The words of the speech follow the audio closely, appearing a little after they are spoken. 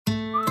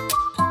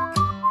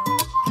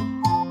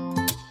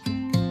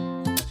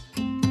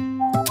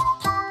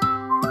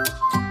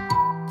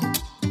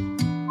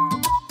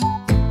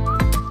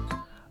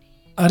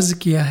अर्ज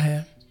किया है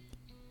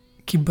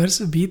कि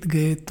बरस बीत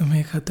गए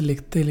तुम्हें खत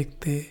लिखते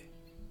लिखते,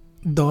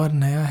 दौर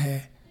नया है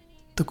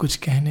तो कुछ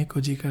कहने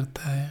को जी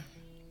करता है.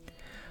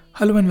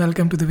 Hello and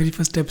welcome to the very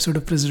first episode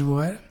of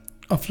Reservoir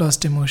of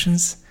Lost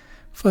Emotions.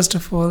 First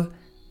of all,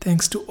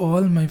 thanks to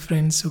all my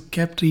friends who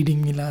kept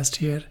reading me last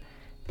year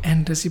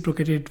and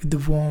reciprocated with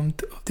the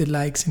warmth of their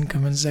likes and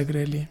comments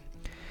regularly.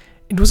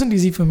 It wasn't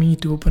easy for me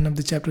to open up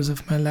the chapters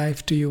of my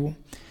life to you,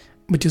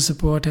 but your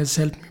support has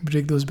helped me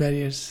break those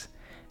barriers.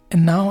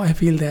 And now I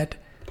feel that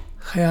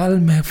ख्याल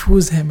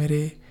महफूज है मेरे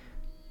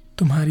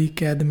तुम्हारी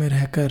कैद में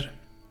रहकर,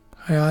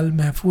 ख्याल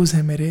महफूज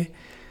है मेरे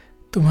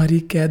तुम्हारी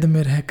कैद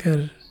में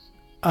रहकर,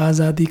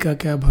 आज़ादी का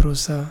क्या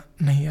भरोसा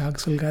नहीं आग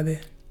सुलगा दे.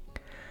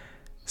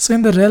 So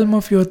in the realm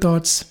of your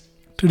thoughts,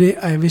 today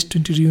I wish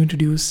to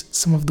introduce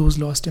some of those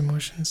lost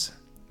emotions.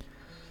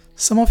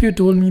 Some of you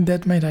told me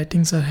that my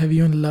writings are heavy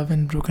on love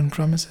and broken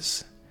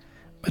promises.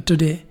 But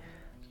today,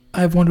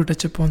 I want to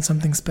touch upon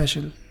something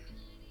special.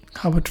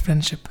 How about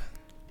friendship?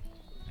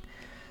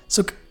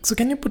 So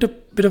can you put a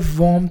bit of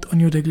warmth on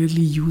your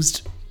regularly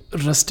used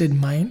rusted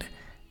mind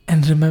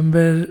and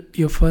remember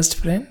your first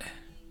friend?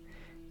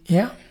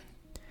 Yeah?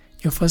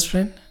 Your first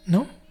friend?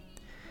 No?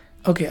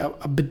 Okay,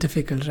 a bit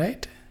difficult,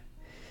 right?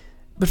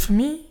 But for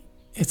me,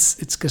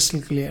 it's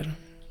crystal clear.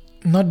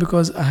 Not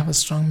because I have a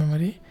strong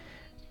memory,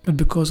 but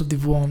because of the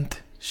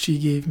warmth she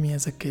gave me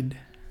as a kid.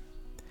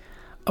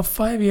 A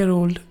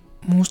 5-year-old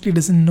mostly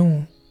doesn't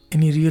know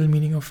any real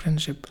meaning of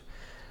friendship.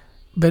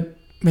 But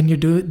when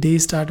your day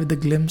starts with a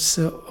glimpse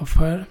of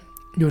her,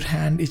 your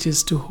hand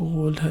itches to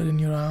hold her in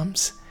your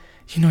arms.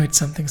 You know it's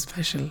something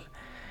special,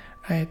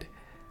 right?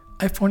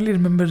 I fondly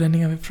remember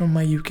running away from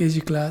my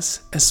UKG class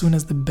as soon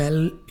as the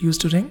bell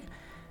used to ring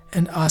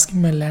and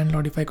asking my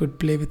landlord if I could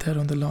play with her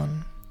on the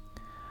lawn.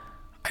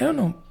 I don't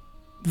know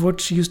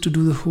what she used to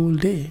do the whole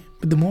day,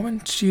 but the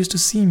moment she used to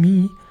see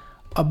me,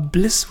 a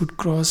bliss would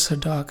cross her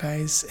dark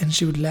eyes and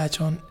she would latch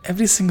on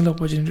every single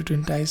opportunity to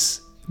entice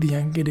the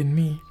young kid in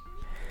me.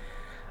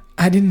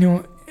 I didn't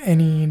know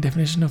any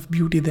definition of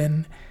beauty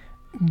then,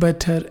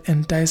 but her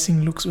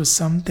enticing looks was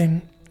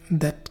something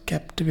that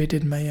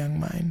captivated my young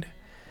mind.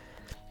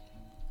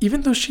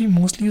 Even though she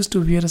mostly used to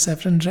wear a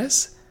saffron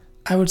dress,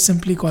 I would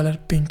simply call her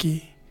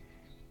Pinky.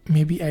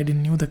 Maybe I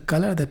didn't know the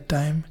color at that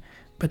time,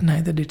 but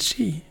neither did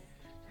she.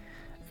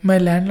 My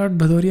landlord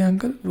Bhadoria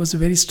uncle was a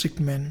very strict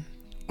man,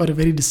 or a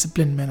very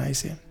disciplined man I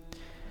say.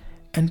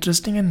 And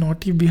trusting a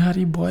naughty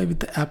Bihari boy with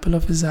the apple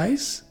of his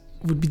eyes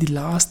would be the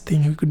last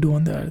thing he could do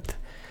on the earth.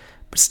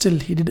 But still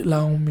he did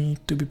allow me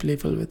to be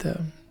playful with her.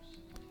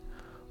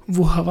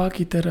 वो हवा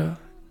की तरह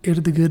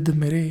इर्द गिर्द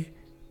मेरे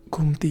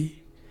घूमती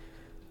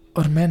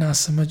और मैं ना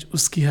समझ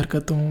उसकी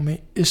हरकतों में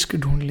इश्क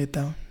ढूंढ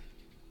लेता.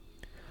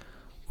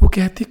 वो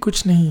कहती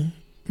कुछ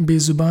नहीं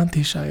बेजुबान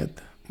थी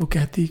शायद, वो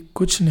कहती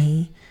कुछ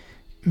नहीं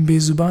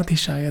बेजुबान थी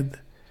शायद,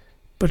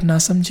 पर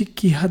नासमझी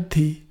की हद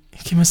थी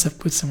कि मैं सब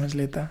कुछ समझ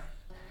लेता.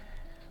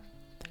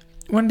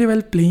 One day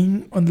while playing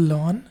on the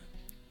lawn,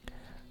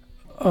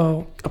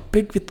 a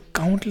pig with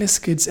countless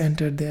kids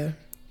entered there,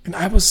 and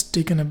I was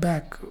taken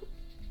aback,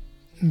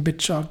 a bit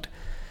shocked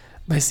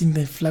by seeing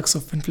the influx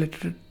of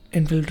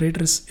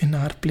infiltrators in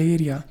our play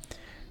area.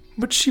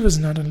 But she was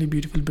not only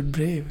beautiful but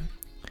brave.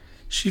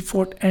 She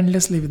fought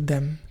endlessly with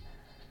them.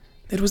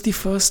 That was the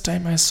first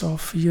time I saw a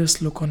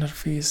fierce look on her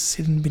face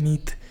hidden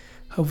beneath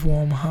her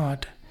warm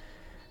heart.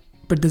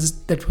 But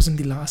that wasn't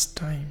the last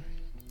time.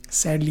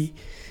 Sadly,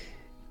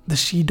 the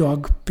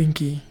she-dog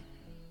Pinky,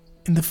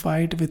 in the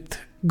fight with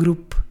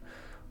group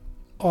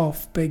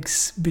of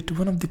pigs, bit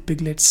one of the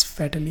piglets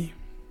fatally.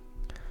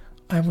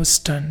 I was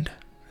stunned,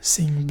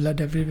 seeing blood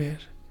everywhere.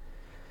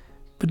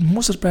 But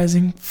most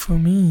surprising for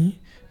me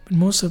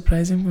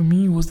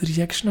was the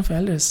reaction of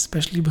elders,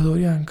 especially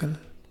Bhadoria uncle.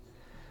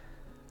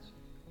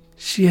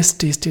 She has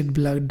tasted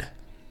blood,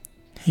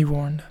 he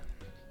warned.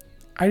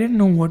 I didn't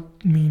know what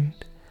it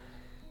meant,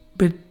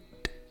 but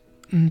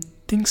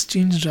things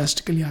changed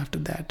drastically after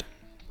that.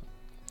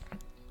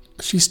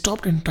 She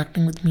stopped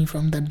interacting with me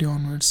from that day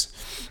onwards.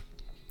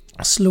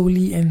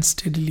 Slowly and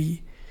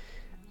steadily,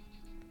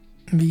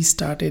 we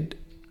started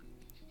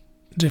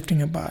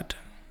drifting apart.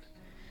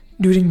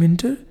 During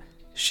winter,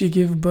 she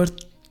gave birth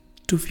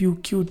to few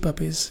cute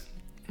puppies.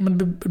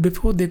 But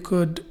before they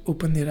could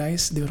open their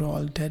eyes, they were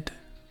all dead.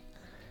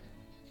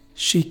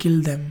 She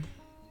killed them,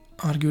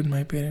 argued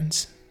my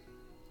parents.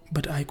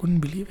 But I couldn't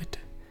believe it.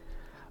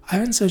 I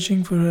went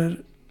searching for her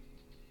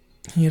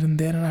here and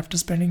there, and after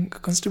spending a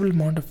considerable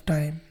amount of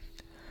time,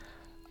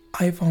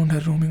 I found her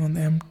roaming on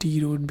the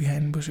empty road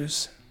behind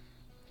bushes.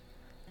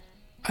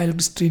 I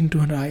looked straight into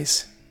her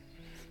eyes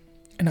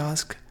and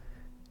asked,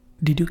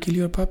 "Did you kill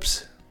your pups?"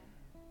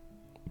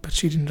 But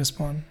she didn't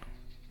respond.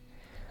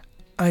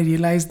 I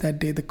realized that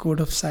day the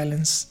code of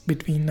silence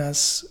between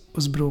us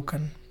was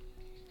broken.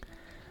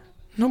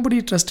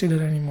 Nobody trusted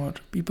her anymore.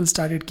 People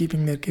started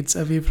keeping their kids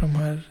away from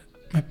her.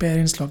 My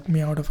parents locked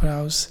me out of her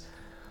house.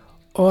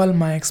 All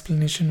my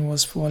explanation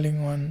was falling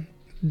on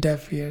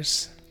deaf ears.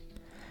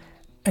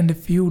 And a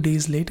few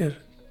days later,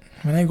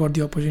 when I got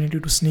the opportunity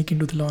to sneak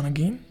into the lawn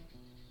again,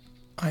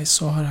 I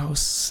saw her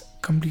house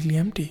completely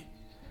empty.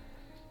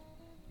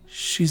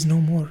 She's no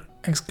more,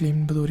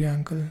 exclaimed Badoria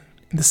uncle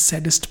in the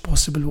saddest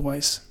possible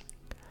voice.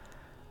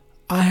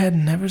 I had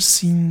never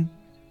seen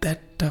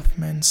that tough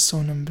man so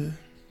humble.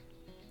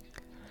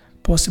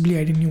 Possibly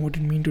I didn't know what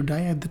it meant to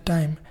die at the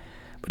time,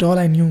 but all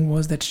I knew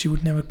was that she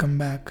would never come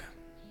back.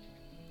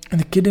 And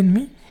the kid in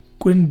me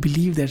couldn't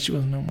believe that she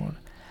was no more.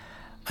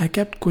 I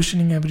kept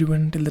questioning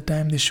everyone till the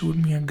time they showed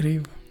me her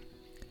grave.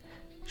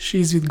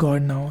 She's with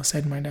God now,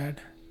 said my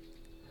dad.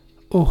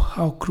 Oh,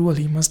 how cruel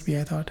he must be,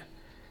 I thought.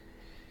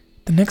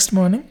 The next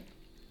morning,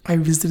 I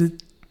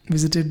visited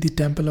the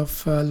temple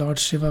of Lord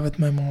Shiva with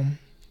my mom.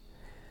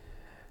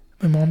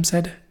 My mom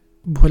said,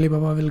 Bhole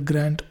Baba will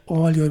grant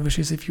all your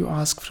wishes if you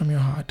ask from your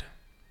heart.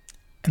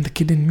 And the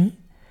kid in me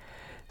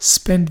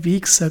spent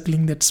weeks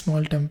circling that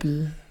small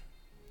temple.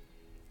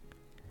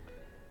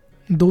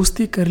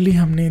 दोस्ती कर ली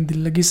हमने दिल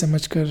लगी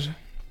समझकर,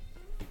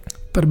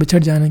 पर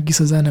बिछड़ जाने की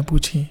सज़ा न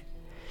पूछी.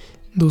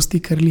 दोस्ती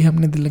कर ली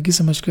हमने दिल लगी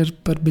समझकर,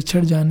 पर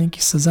बिछड़ जाने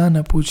की सज़ा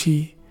न पूछी.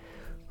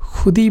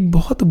 खुदी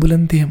बहुत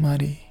बुलंद थी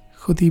हमारी,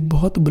 खुदी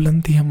बहुत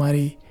बुलंद थी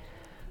हमारी,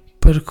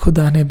 पर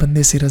खुदा ने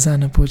बंदे से रज़ा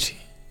न पूछी.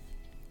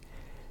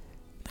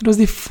 That was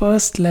the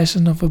first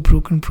lesson of a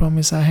broken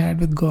promise I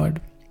had with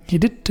God. He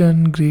did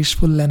turn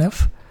graceful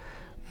enough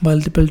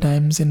multiple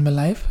times in my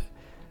life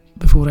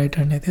before I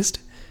turned atheist.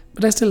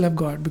 But I still love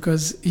God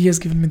because He has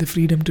given me the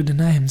freedom to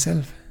deny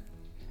Himself.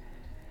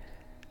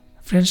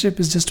 Friendship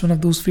is just one of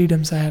those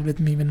freedoms I had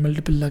with me when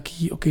multiple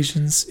lucky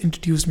occasions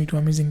introduced me to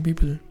amazing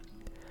people.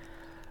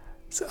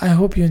 So I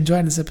hope you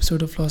enjoyed this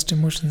episode of Lost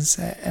Emotions,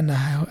 and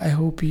I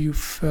hope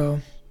if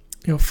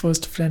your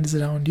first friend is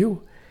around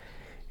you,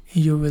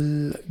 you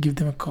will give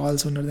them a call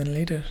sooner than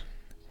later.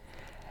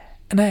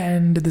 And I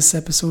end this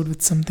episode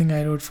with something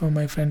I wrote for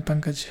my friend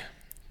Pankaj.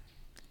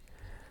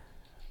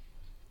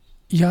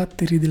 याद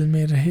तेरी दिल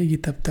में रहेगी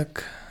तब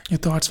तक, your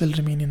thoughts will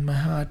remain in my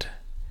heart.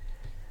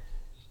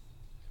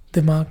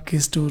 दिमाग के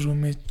store room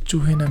में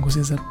चूहे ना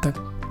घुसे जब तक.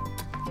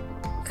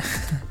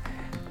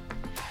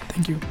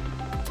 Thank you.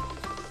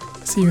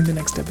 See you in the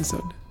next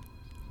episode.